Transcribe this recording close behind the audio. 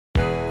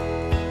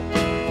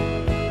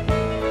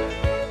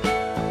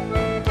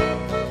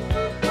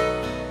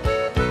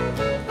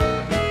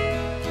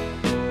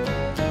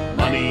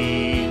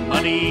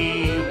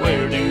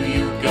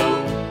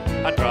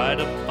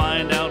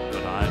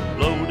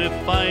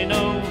I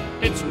know.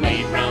 It's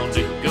made round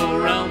to go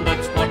round,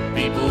 that's what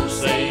people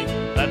say.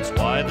 That's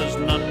why there's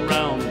none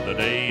round the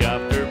day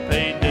after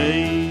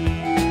payday.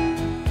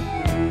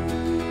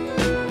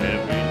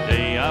 Every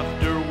day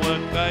after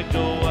work I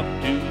go up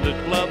to the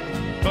club,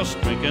 'cause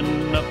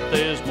drinking up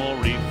there's more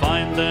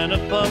refined than a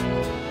pub.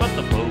 But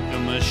the poker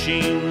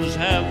machines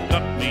have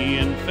got me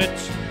in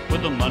fits.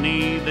 With the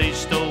money they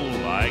stole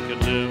I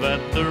could live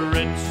at the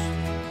Ritz.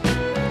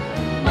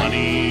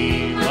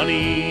 Money,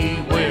 money,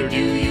 where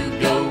do you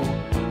go?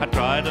 I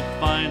try to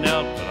find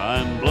out, but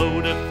I'm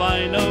blowed if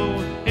I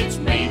know. It's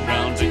made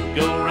round to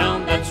go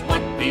round, that's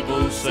what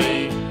people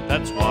say.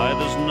 That's why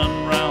there's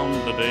none round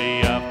the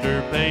day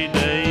after payday.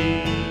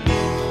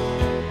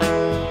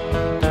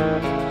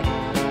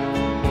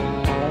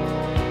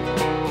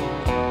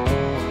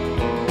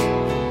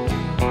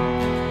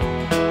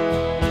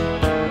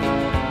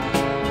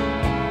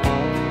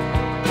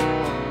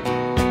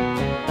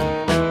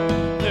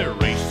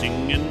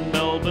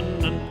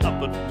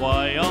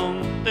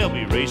 They'll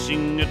be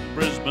racing at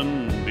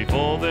Brisbane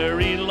before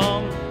very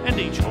long, and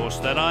each horse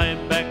that I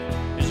back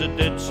is a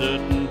dead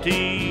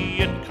certainty.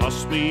 It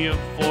costs me a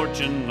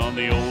fortune on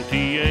the old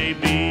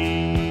TAB.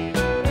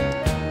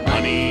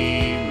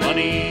 Money,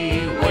 money,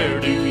 where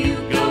do you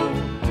go?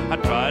 I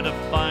try to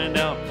find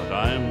out, but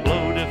I'm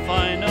blowed if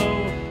I know.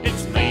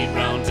 It's made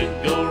round to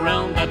go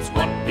round, that's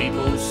what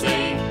people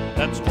say.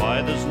 That's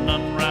why there's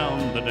none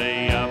round the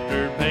day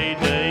after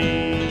payday.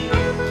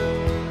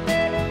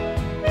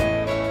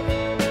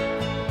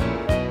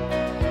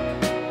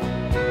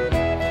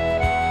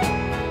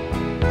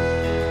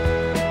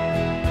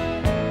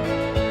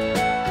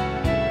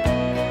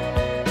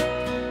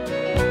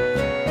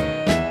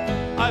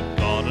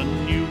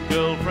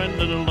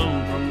 And a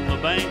loan from the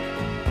bank.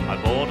 I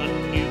bought a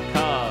new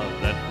car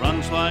that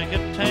runs like a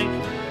tank.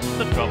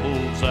 The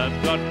troubles I've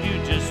got you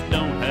just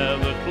don't have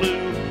a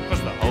clue,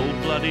 'cause the whole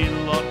bloody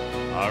lot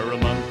are a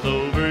month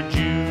old.